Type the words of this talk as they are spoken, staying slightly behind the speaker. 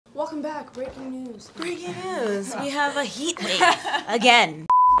Welcome back. Breaking news. Breaking news. We have a heat wave again.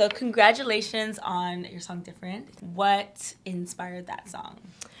 So congratulations on your song Different. What inspired that song?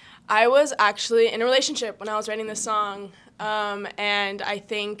 I was actually in a relationship when I was writing this song. And I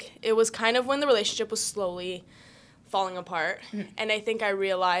think it was kind of when the relationship was slowly falling apart. Mm-hmm. And I think I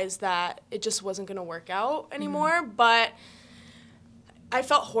realized that it just wasn't going to work out anymore. Mm-hmm. But I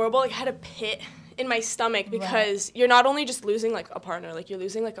felt horrible. Like I had a pit in my stomach because you're not only just losing like a partner, like you're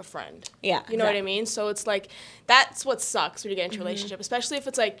losing like a friend. Yeah. You know what I mean? So it's like, that's what sucks when you get into a relationship, especially if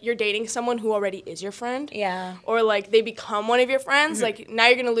it's like you're dating someone who already is your friend. Yeah. Or like they become one of your friends. Like now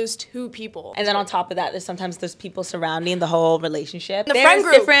you're going to lose two people. And then on top of that, there's people surrounding the whole relationship. The friend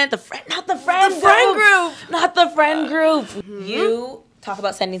group. Different. Not the friend group. Not the friend group. You talk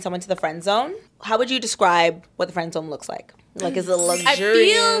about sending someone to the friend zone. How would you describe what the friend zone looks like? Like, is it luxurious?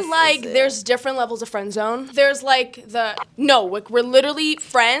 I feel like there's different levels of friend zone. There's like like we're literally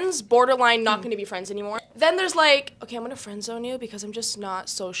friends, borderline not going to be friends anymore. Then there's like, okay, I'm going to friend zone you because I'm just not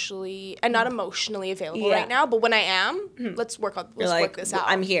socially and not emotionally available right now. But when I am, let's work this out.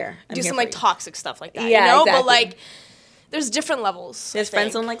 I'm here. Do some like toxic stuff like that, yeah, you know? Exactly. But like, there's different levels. There's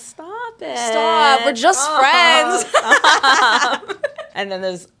friend zone like, stop it. Stop, we're just friends. Stop. And then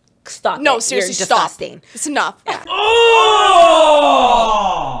there's, stop. No, seriously, you're stop. Disgusting. It's enough. Yeah. Oh!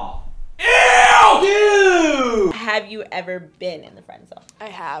 Ew! Dude! Have you ever been in the friend zone? I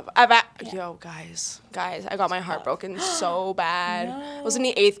have. Yo, guys, I got my heart broken so bad. No. I was in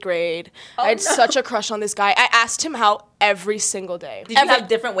the 8th grade. I had such a crush on this guy. I asked him out every single day. Did you have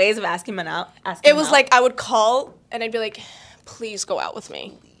different ways of asking him out? It was like I would call and I'd be like, please go out with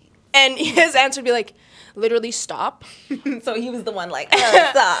me. And his answer would be like, literally stop. So he was the one like,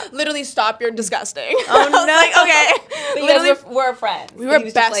 stop. Literally stop, you're disgusting. Oh no. Like, okay. But you guys were friends. We were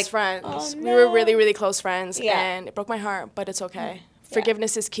best friends. Oh, no. We were really, really close friends. Yeah. And it broke my heart, but it's okay.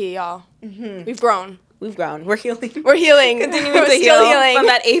 Forgiveness is key, y'all. We've grown. We're healing. We're healing. Continuing to heal from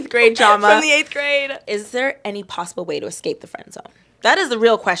that 8th grade trauma. From the 8th grade. Is there any possible way to escape the friend zone? That is the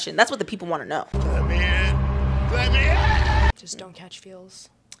real question. That's what the people want to know. Let me in. Let me in. Just don't catch feels.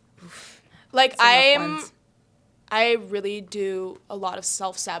 Like I really do a lot of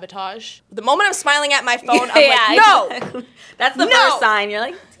self-sabotage. The moment I'm smiling at my phone, I'm like, no. Exactly. That's the first sign. You're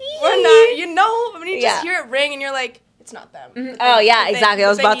like, we're not. You know, when you just hear it ring and you're like, it's not them. Oh yeah, exactly. I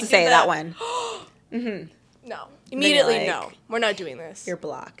was about to say that one. No. Immediately, no. We're not doing this. You're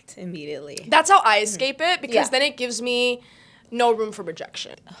blocked immediately. That's how I escape it because then it gives me no room for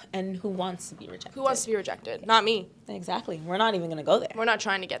rejection. And who wants to be rejected? Who wants to be rejected? Not me. Exactly. We're not even going to go there. We're not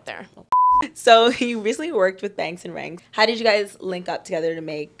trying to get there. So you recently worked with Banx and Ranx. How did you guys link up together to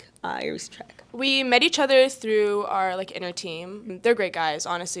make your recent track? We met each other through our like inner team. They're great guys,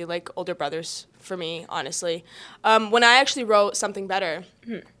 honestly, like older brothers for me, honestly. When I actually wrote Something Better,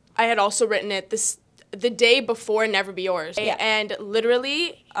 I had also written it the day before Never Be Yours. Yeah. And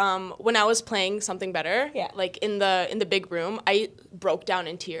literally, when I was playing Something Better, like in the big room, I broke down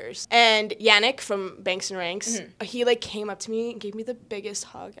in tears. And Yannick from Banx and Ranx, he like came up to me and gave me the biggest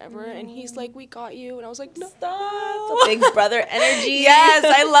hug ever. And he's like, "We got you." And I was like, "No." Stop. The big brother energy. Yes,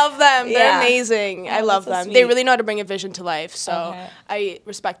 I love them. They're amazing. I love them. Sweet. They really know how to bring a vision to life. So I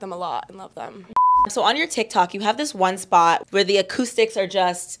respect them a lot and love them. So on your TikTok, you have this one spot where the acoustics are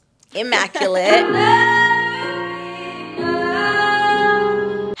just immaculate.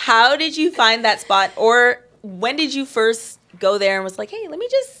 How did you find that spot? Or when did you first go there and was like, hey, let me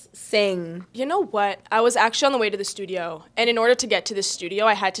just sing? You know what? I was actually on the way to the studio. And in order to get to the studio,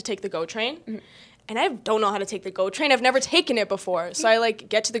 I had to take the GO train. And I don't know how to take the GO train. I've never taken it before. So I like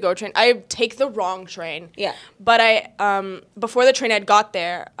get to the GO train. I take the wrong train. Yeah. But I before the train had got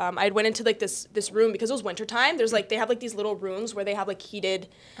there, I went into like this room because it was wintertime. There's like they have like these little rooms where they have like heated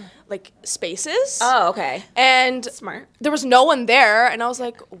like spaces. Oh, okay. And smart. There was no one there and I was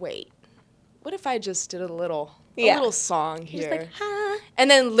like, "Wait. What if I just did a little song here?" Like, huh?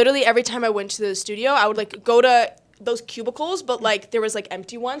 And then literally every time I went to the studio, I would like go to those cubicles, but like there was like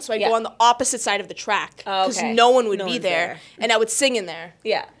empty ones, so I'd go on the opposite side of the track because no one would be there, and I would sing in there.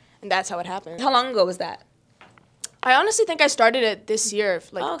 Yeah, and that's how it happened. How long ago was that? I honestly think I started it this year,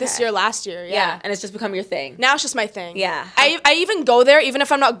 like this year, last year. Yeah, and it's just become your thing. Now it's just my thing. Yeah, I even go there even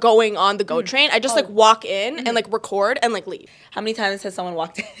if I'm not going on the GO train. I just like walk in and like record and like leave. How many times has someone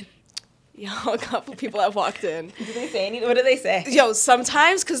walked in? Yo, a couple people have walked in. Do they say anything? What do they say? Yo,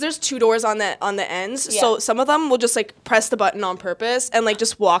 sometimes, because there's 2 doors on the ends, so some of them will just, like, press the button on purpose and, like,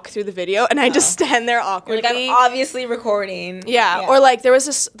 just walk through the video, and I just stand there awkwardly. Like, I'm obviously recording. Yeah, or, like, there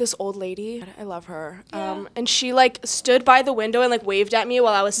was this old lady, I love her, and she, like, stood by the window and, like, waved at me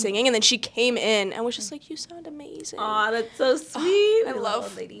while I was singing, and then she came in and was just like, you sound amazing. Aw, that's so sweet. I love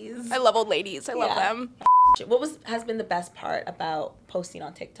old ladies. I love old ladies. I love them. What has been the best part about posting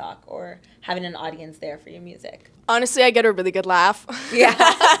on TikTok or having an audience there for your music? Honestly, I get a really good laugh. Yeah.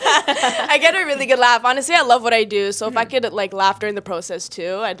 I get a really good laugh. Honestly, I love what I do. So if I could, like, laugh during the process,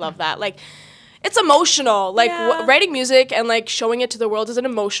 too, I'd love that. Like, it's emotional. Like, writing music and, like, showing it to the world is an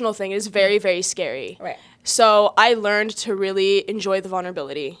emotional thing. It is very, very scary. Right. So I learned to really enjoy the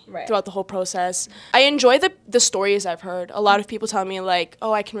vulnerability throughout the whole process. I enjoy the stories I've heard. A lot of people tell me, like,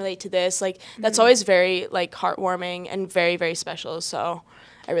 oh, I can relate to this. Like, that's always very, like, heartwarming and very, very special. So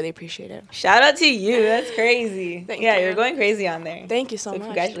I really appreciate it. Shout out to you. That's crazy. Thank you. You're going crazy on there. Thank you so much.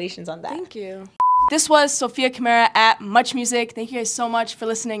 Congratulations on that. Thank you. This was Sofia Camara at Muchmusic. Thank you guys so much for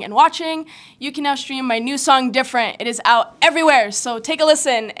listening and watching. You can now stream my new song, Different. It is out everywhere, so take a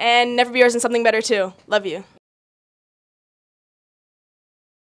listen and never be yours and something better too. Love you.